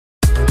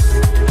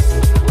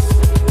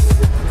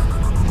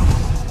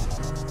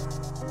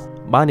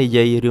បាននិ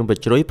យាយរឿងប្រ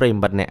ជ្រុយប្រិ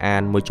មិត្តអ្នកអា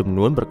នមួយចំ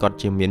នួនប្រកាស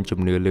ជាមានជំ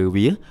នឿលើ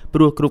វាព្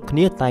រោះគ្រប់គ្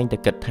នាតែងតែ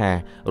គិតថា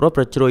រត់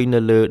ប្រជ្រុយនៅ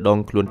លើដង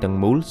ខ្លួនទាំង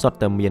មូលសុទ្ធ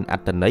តែមានអ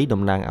ត្ថន័យ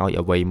តំណាងឲ្យ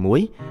អ្វីមួ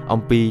យអំ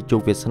ពីជោ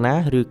គវាសនា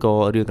ឬក៏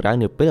រឿងរ៉ាវ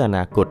នៅពេលអ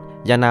នាគត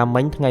យ៉ាងណា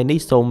មិញថ្ងៃនេះ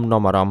សូម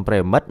នាំអារម្មណ៍ប្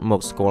រិមិត្តម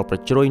កស្គាល់ប្រ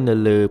ជ្រុយនៅ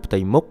លើផ្ទៃ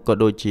មុខក៏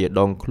ដូចជា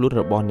ដងខ្លួន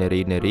របស់នា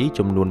រី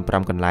ចំនួន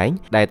5កន្លែង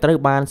ដែលត្រូវ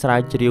បានស្រាវ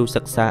ជ្រាវ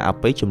សិក្សាអ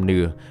បិយជំនឿ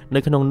នៅ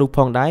ក្នុងនោះផ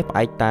ងដែរផ្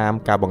អែកតាម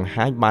ការបង្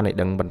ហាញបានឲ្យ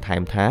ដឹងបន្ថែ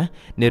មថា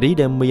នារី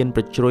ដែលមាន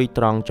ប្រជ្រុយ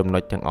ត្រង់ចំណុ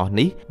ចទាំងអស់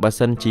នេះបើ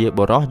សិនជា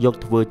បុរសយក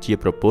ធ្វើជា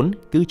ប្រពន្ធ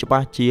គឺច្បា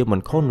ស់ជាមិន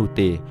ខុសនោះ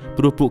ទេ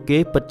ព្រោះពួកគេ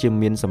ពិតជា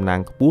មានសំណាង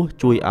ខ្ពស់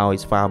ជួយឲ្យ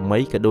ស្វាមី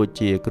ក៏ដូច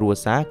ជាគ្រួ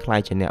សារខ្លា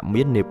យជាអ្នក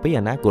មាននាពេល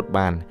អនាគត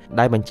បាន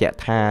ដែលបញ្ជាក់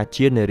ថា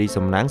ជានារី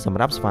សំណាងសម្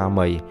រាប់ស្វា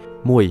មី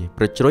1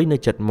ប្រជ្រុយនៅ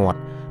ចិត្តមាត់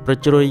ប្រ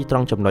ជ្រុយត្រ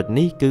ង់ចំណុច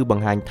នេះគឺប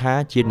ង្ហាញថា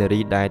ជានារី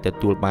ដែលទ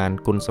ទួលបាន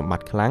គុណសម្ប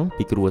ត្តិខ្លាំង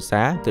ពីគ្រួ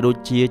សារក៏ដូច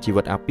ជាជី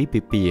វិតអាពាហ៍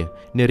ពិពាហ៍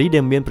នារីដែ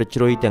លមានប្រ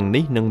ជ្រុយទាំង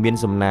នេះនឹងមាន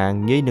សំណាង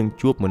ងាយនឹង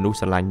ជួបមនុស្ស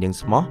ស្រឡាញ់និង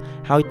ស្មោះ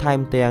ហើយថែម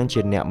ទាំងជា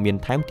អ្នកមាន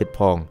ថែមទៀត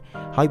ផង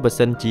ហើយបើ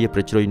សិនជាប្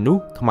រជ្រុយនោះ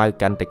ខ្មៅ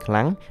កាន់តែខ្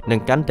លាំងនិង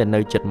កាន់តែនៅ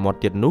ចិត្តមាត់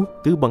ទៀតនោះ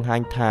គឺបង្ហា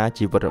ញថា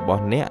ជីវិតរប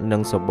ស់អ្នកនឹ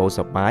ងសម្បូរស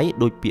ប្បាយ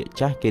ដោយពាក្យ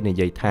ចាស់គេនិ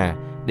យាយថា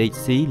ដេក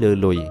ស៊ីលើ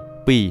លុយ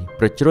2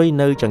ប្រជ្រុយ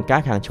នៅចង្កា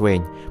ខាងឆ្វេង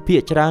ភា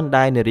គច្រើន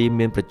ដែលនារី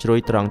មានប្រជ្រុយ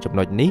ត្រង់ចំ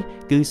ណុចនេះ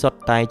គឺសុទ្ធ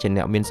តែជា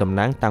អ្នកមានសំ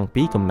ណាងតាំង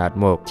ពីកំណើត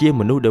មកជា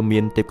មនុស្សដែលមា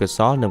នទេពកោស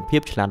ល្យនិងភា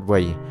ពឆ្លាត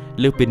វៃ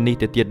លើសពីនេះ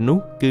ទៅទៀតនោះ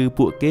គឺ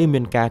ពួកគេមា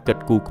នការគិត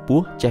គូរខ្ព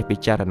ស់ចេះពិ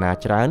ចារណា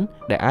ច្រើន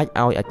ដែលអាច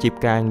ឲ្យអាជីព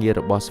ការងារ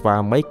របស់ស្វា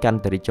មីកាន់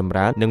តែរីកចម្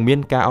រើននិងមាន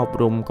ការអប់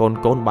រំ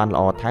កូនបានល្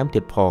អថែម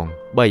ទៀតផង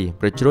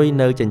3ប្រជ្រុយ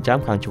នៅចិញ្ចើម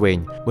ខាងឆ្វេង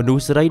មនុស្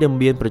សស្រីដែល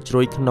មានប្រជ្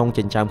រុយក្នុង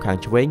ចិញ្ចើមខាង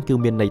ឆ្វេងគឺ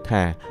មានន័យ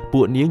ថាពួ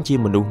កនាងជា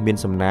មនុស្សមាន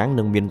សំណាង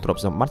និងមានទ្រព្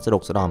យសម្បត្តិស្រុ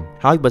កស្ដំ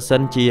ហើយបើសិ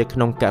នជាក្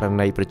នុងករ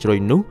ណីប្រជ្រុយ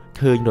នោះ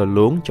ឃើញរ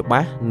លោងច្បា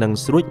ស់និង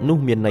ស្រួចនោះ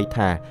មានន័យ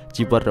ថា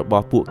ជីវិតរប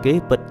ស់ពួកគេ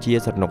ពិតជា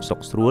ស្រណុកសុខ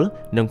ស្រួល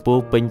និងពោរ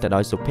ពេញទៅដោ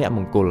យសុភម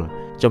ង្គល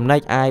ចំណែ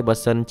កឯបើ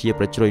សិនជា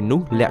ប្រជ្រុយនោះ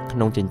លាក់ក្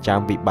នុងចិញ្ចើម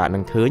ពិបាកនឹ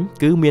ងឃើញ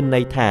គឺមាន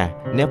ន័យថា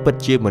អ្នកពិត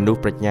ជាមនុស្ស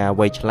ប្រាជ្ញា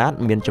វៃឆ្លាត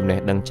មានចំណេះ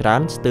ដឹងច្រើ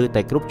នស្ទើរ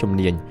តែគ្រប់ជំ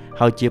នាញ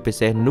ហើយជាពិ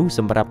សេសនោះស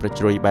ម្រាប់ប្រ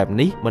ជ្រុយបែប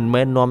នេះមិន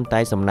មែននាំតែ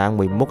សំណាង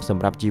មួយមុខស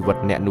ម្រាប់ជីវិត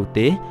អ្នកនោះ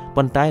ទេ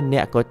ប៉ុន្តែអ្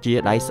នកក៏ជា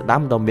ដៃស្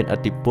ដាំដ៏មានឥ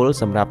ទ្ធិពល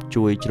សម្រាប់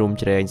ជួយជ្រោម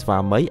ជ្រែងស្វា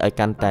មីឲ្យ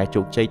កាន់តែ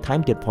ជោគជ័យថែម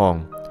ទៀតផង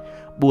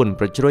4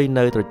ប្រជ្រុយ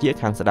នៅត្រចៀក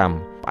ខាងស្ដាំ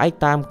ផ្អែក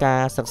តាមកា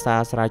រសិក្សា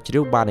ស្រាវជ្រា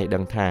វបានឲ្យ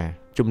ដឹង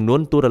ថាចំនួន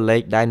តួលេ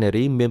ខដែលនា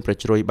រីមានប្រ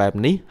ជ្រុយបែប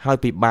នេះហើយ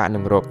ពិបាកនឹ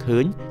ងរកឃើ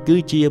ញគឺ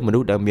ជាមនុ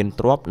ស្សដែលមាន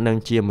ទ្រព្យនិង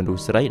ជាមនុស្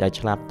សស្រីដែល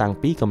ឆ្លាតតាំង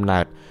ពីកំណើ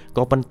ត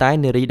ក៏ប៉ុន្តែ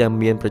នារីដែល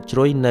មានប្រជ្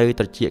រុយនៅ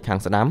ត្រចៀកខាង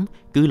ស្ដាំ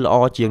គឺល្អ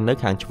ជាងនៅ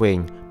ខាងឆ្វេង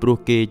ព្រោះ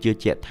គេជឿ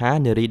ជាក់ថា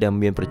នារីដែល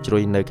មានប្រជ្រុ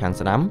យនៅខាង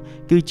ស្ដាំ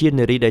គឺជា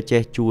នារីដែល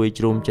ចេះជួយ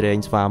ជ្រោមជ្រែង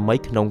ស្វាមី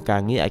ក្នុងកា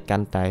រងារឲ្យកា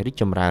ន់តែរីក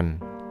ចម្រើន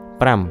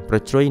5ប្រ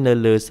ជ្រុយនៅ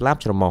លើស្លាប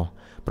ច្រមុះ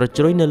ប្រ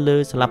ជ្រុយនៅលើ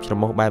ស្លាបច្រ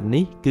មុះបែប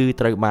នេះគឺ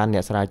ត្រូវបានអ្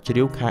នកស្រាវជ្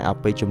រាវខាងអ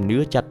បិយជំនឿ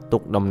ចាត់ទុ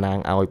កតំណាង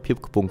ឲ្យភាព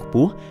ខ្ពង់ខ្ព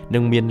ស់និ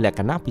ងមានលក្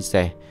ខណៈពិ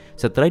សេស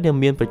ស្ត្រីដែល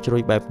មានប្រជ្រុ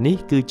យបែបនេះ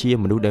គឺជា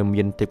មនុស្សដែល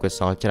មានទេពកោ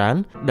សល្យច្រើន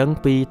ដឹង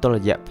ពីតុ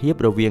ល្យភាព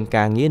រវាង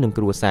ការងារនិង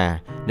គ្រួសារ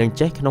និង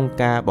ចេះក្នុង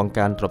ការបង្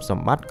កើនទ្រព្យស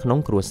ម្បត្តិក្នុង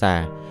គ្រួសា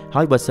រ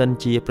ហើយបើសិន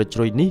ជាប្រជ្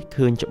រុយនេះ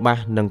ឃើញច្បា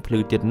ស់និងភ្លឺ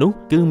ទៀតនោះ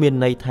គឺមាន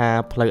ន័យថា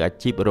ផ្លូវអា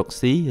ជីពរក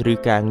ស៊ីឬ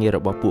ការងាររ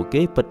បស់ពួក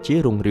គេពិតជា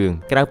រុងរឿង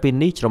ក្រៅពី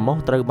នេះច្រមុះ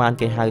ត្រូវបាន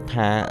គេហៅ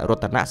ថារ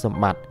តនសម្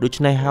បត្តិដូ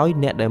ច្នេះហើយ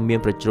អ្នកដែលមាន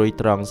ប្រជ្រុយ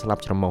ត្រង់ស្លាប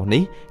ច្រមុះ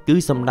នេះគឺ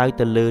សំដៅ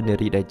ទៅលើនា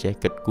រីដែលចេះ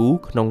គិតគូរ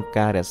ក្នុង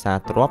ការរក្សា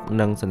ទ្រព្យ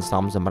និងសន្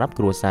សំសម្រាប់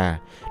គ្រួសារ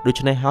ដូ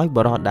ច្នេះហើយ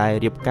បុរសដែល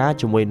រៀបការ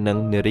ជាមួយនឹង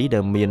នារីដែ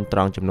លមានត្រ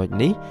ង់ចំណុច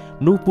នេះ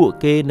នោះពួក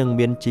គេនឹង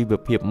មានជីវ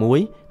ភាពមួ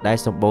យដែល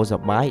សម្បូរស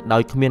ប្បាយដោ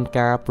យគ្មាន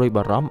ការព្រួយ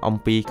បារម្ភអំ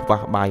ពីខ្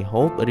វះបាយ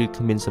ហូបឬ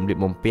គ្មានសម្លៀក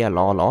បំពាក់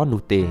ល្អៗ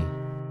នោះទេ